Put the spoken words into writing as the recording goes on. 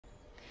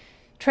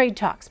Trade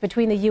talks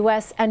between the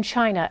U.S. and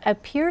China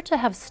appear to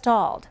have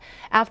stalled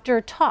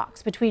after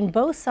talks between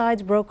both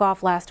sides broke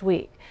off last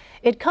week.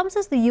 It comes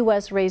as the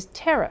U.S. raised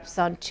tariffs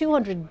on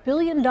 $200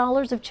 billion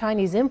of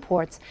Chinese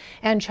imports,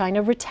 and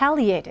China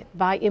retaliated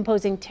by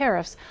imposing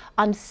tariffs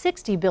on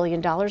 $60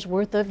 billion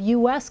worth of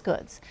U.S.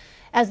 goods.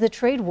 As the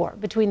trade war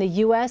between the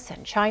U.S.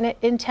 and China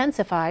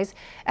intensifies,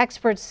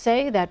 experts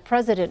say that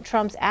President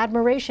Trump's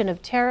admiration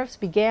of tariffs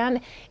began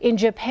in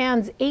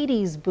Japan's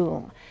 80s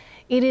boom.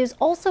 It is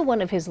also one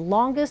of his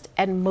longest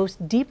and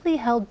most deeply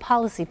held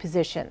policy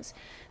positions.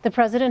 The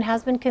president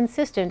has been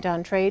consistent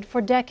on trade for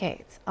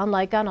decades,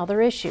 unlike on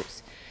other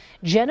issues.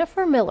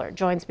 Jennifer Miller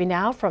joins me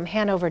now from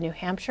Hanover, New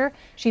Hampshire.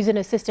 She's an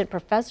assistant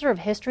professor of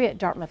history at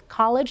Dartmouth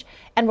College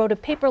and wrote a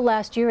paper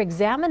last year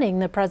examining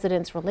the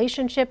president's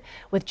relationship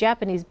with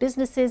Japanese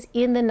businesses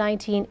in the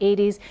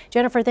 1980s.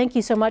 Jennifer, thank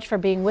you so much for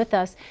being with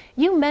us.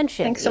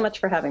 Thanks so much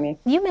for having me.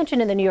 You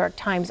mentioned in the New York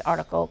Times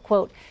article,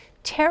 quote,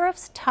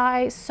 tariffs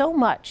tie so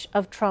much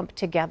of Trump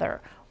together.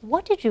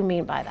 What did you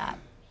mean by that?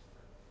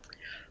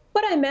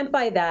 What I meant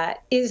by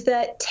that is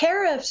that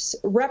tariffs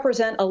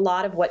represent a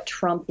lot of what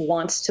Trump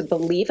wants to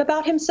believe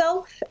about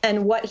himself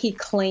and what he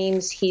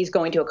claims he's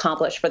going to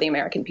accomplish for the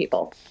American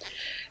people.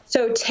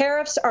 So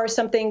tariffs are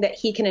something that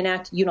he can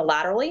enact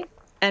unilaterally.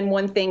 And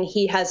one thing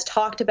he has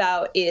talked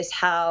about is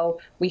how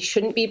we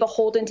shouldn't be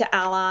beholden to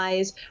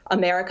allies.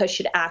 America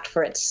should act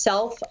for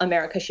itself.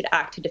 America should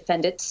act to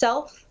defend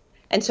itself.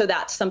 And so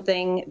that's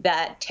something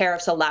that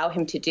tariffs allow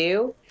him to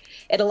do.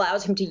 It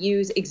allows him to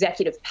use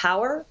executive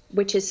power,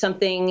 which is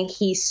something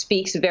he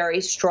speaks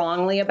very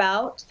strongly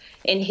about.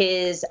 In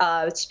his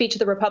speech at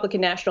the Republican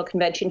National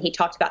Convention, he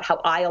talked about how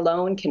I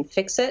alone can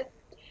fix it.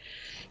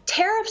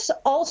 Tariffs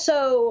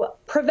also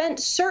prevent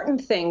certain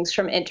things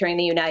from entering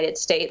the United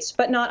States,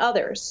 but not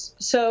others.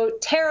 So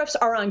tariffs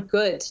are on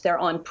goods, they're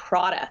on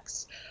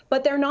products,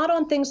 but they're not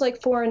on things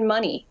like foreign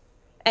money.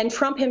 And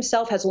Trump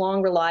himself has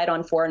long relied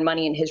on foreign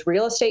money in his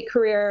real estate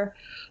career.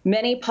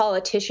 Many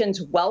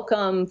politicians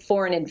welcome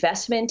foreign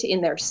investment in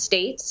their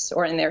states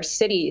or in their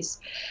cities.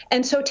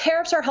 And so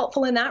tariffs are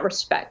helpful in that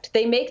respect.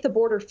 They make the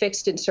border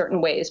fixed in certain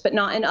ways, but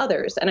not in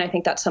others. And I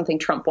think that's something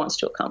Trump wants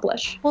to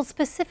accomplish. Well,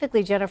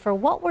 specifically, Jennifer,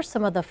 what were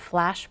some of the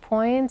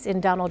flashpoints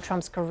in Donald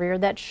Trump's career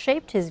that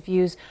shaped his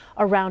views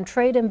around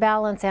trade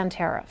imbalance and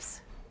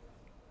tariffs?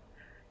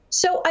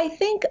 So I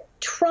think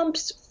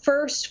Trump's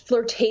first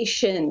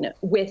flirtation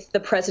with the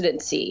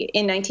presidency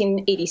in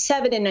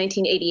 1987 and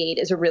 1988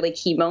 is a really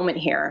key moment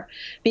here,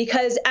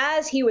 because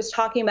as he was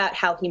talking about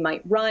how he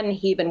might run,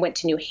 he even went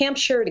to New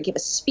Hampshire to give a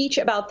speech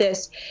about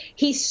this.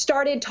 He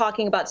started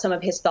talking about some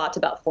of his thoughts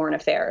about foreign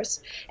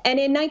affairs. And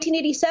in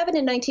 1987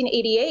 and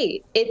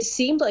 1988, it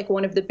seemed like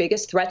one of the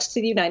biggest threats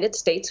to the United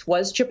States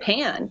was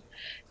Japan.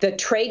 The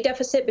trade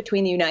deficit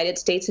between the United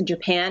States and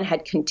Japan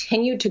had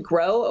continued to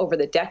grow over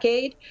the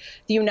decade.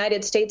 The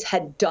United States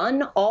had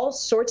done all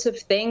sorts of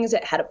things.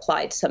 It had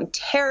applied some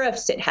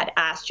tariffs. It had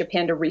asked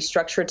Japan to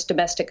restructure its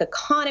domestic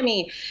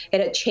economy.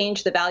 It had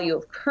changed the value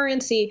of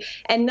currency,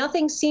 and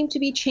nothing seemed to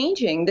be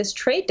changing this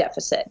trade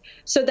deficit.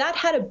 So that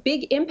had a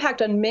big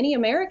impact on many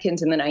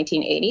Americans in the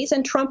 1980s,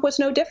 and Trump was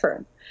no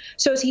different.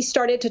 So as he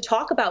started to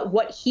talk about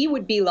what he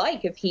would be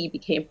like if he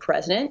became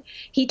president,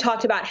 he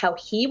talked about how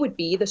he would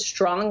be the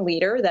strong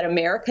leader that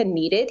America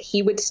needed.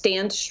 He would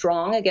stand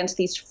strong against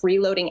these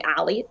freeloading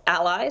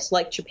allies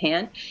like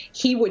Japan.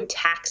 He would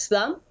tax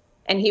them,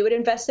 and he would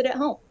invest it at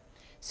home.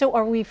 So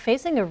are we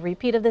facing a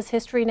repeat of this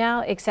history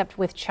now, except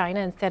with China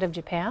instead of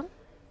Japan?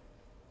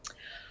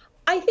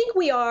 I think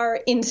we are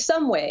in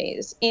some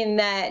ways, in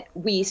that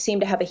we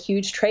seem to have a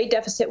huge trade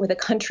deficit with a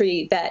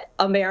country that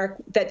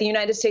the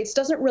United States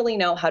doesn't really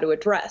know how to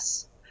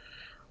address.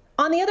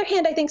 On the other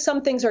hand, I think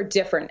some things are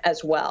different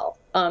as well.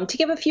 To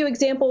give a few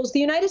examples, the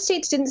United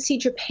States didn't see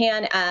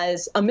Japan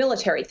as a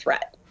military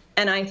threat.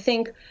 And I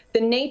think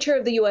the nature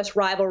of the U.S.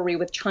 rivalry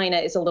with China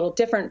is a little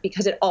different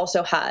because it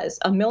also has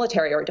a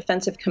military or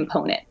defensive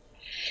component.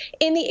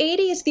 In the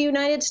 80s, the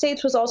United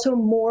States was also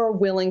more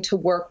willing to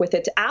work with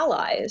its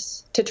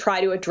allies to try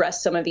to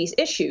address some of these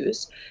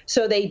issues.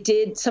 So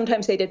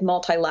sometimes they did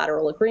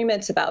multilateral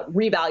agreements about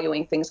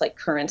revaluing things like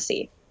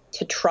currency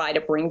to try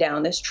to bring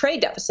down this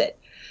trade deficit.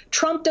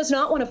 Trump does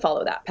not want to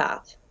follow that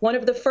path. One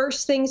of the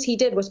first things he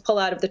did was pull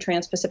out of the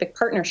Trans-Pacific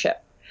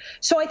Partnership.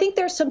 So I think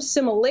there's some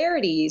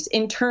similarities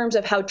in terms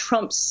of how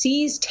Trump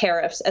sees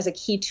tariffs as a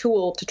key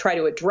tool to try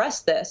to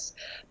address this,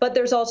 but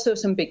there's also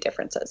some big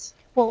differences.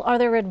 Well, are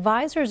there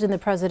advisors in the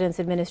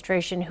president's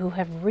administration who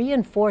have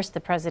reinforced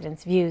the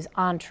president's views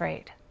on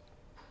trade?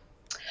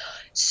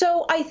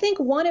 So I think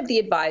one of the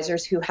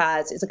advisors who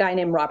has is a guy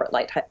named Robert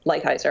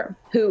Lighthizer,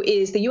 who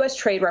is the U.S.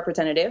 trade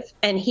representative,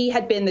 and he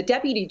had been the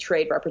deputy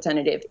trade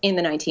representative in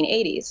the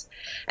 1980s.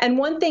 And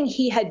one thing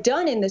he had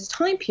done in this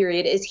time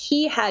period is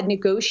he had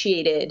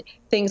negotiated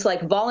things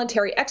like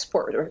voluntary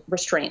export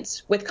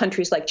restraints with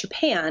countries like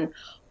Japan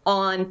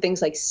on things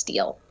like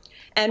steel.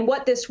 And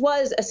what this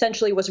was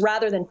essentially was,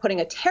 rather than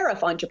putting a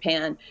tariff on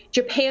Japan,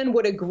 Japan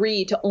would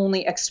agree to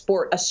only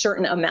export a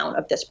certain amount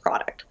of this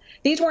product.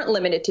 These weren't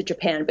limited to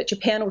Japan, but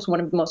Japan was one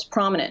of the most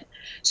prominent.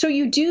 So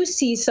you do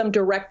see some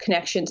direct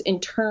connections in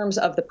terms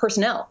of the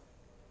personnel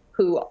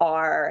who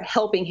are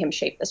helping him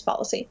shape this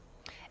policy.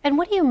 And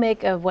what do you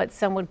make of what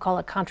some would call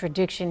a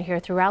contradiction here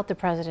throughout the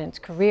president's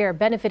career,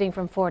 benefiting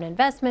from foreign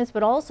investments,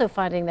 but also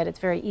finding that it's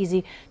very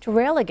easy to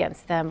rail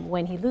against them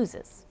when he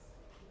loses?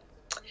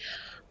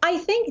 I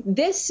think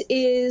this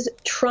is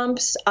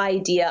Trump's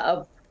idea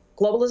of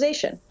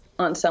globalization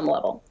on some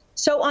level.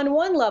 So on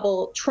one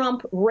level,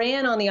 Trump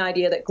ran on the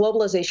idea that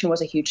globalization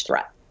was a huge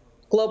threat.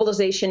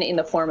 Globalization in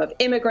the form of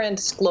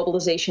immigrants,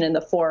 globalization in the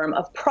form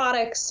of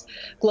products,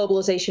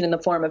 globalization in the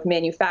form of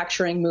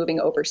manufacturing moving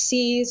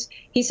overseas.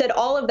 He said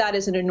all of that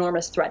is an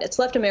enormous threat. It's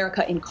left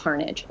America in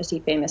carnage, as he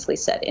famously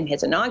said in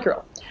his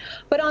inaugural.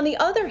 But on the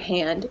other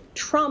hand,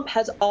 Trump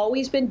has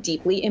always been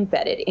deeply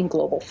embedded in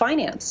global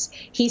finance.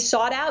 He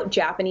sought out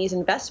Japanese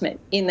investment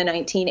in the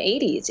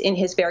 1980s in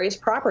his various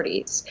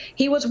properties.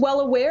 He was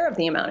well aware of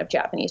the amount of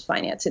Japanese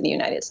finance in the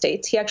United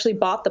States. He actually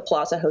bought the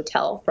Plaza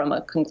Hotel from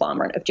a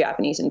conglomerate of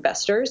Japanese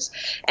investors.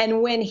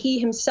 And when he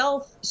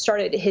himself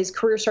his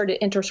career started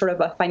to enter sort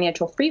of a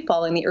financial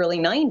freefall in the early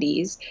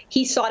 90s,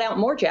 he sought out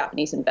more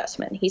Japanese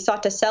investment. He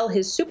sought to sell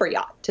his super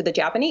yacht to the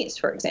Japanese,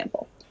 for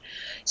example.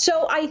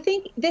 So I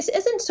think this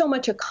isn't so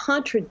much a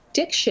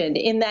contradiction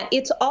in that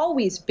it's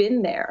always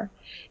been there.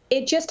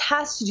 It just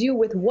has to do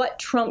with what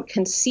Trump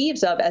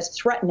conceives of as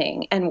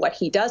threatening and what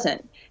he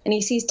doesn't. And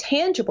he sees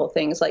tangible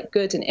things like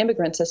goods and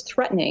immigrants as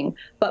threatening,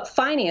 but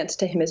finance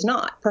to him is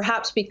not,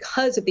 perhaps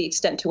because of the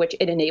extent to which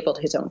it enabled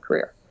his own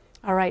career.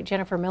 All right,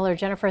 Jennifer Miller.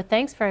 Jennifer,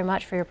 thanks very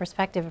much for your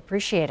perspective.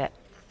 Appreciate it.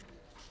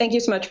 Thank you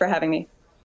so much for having me.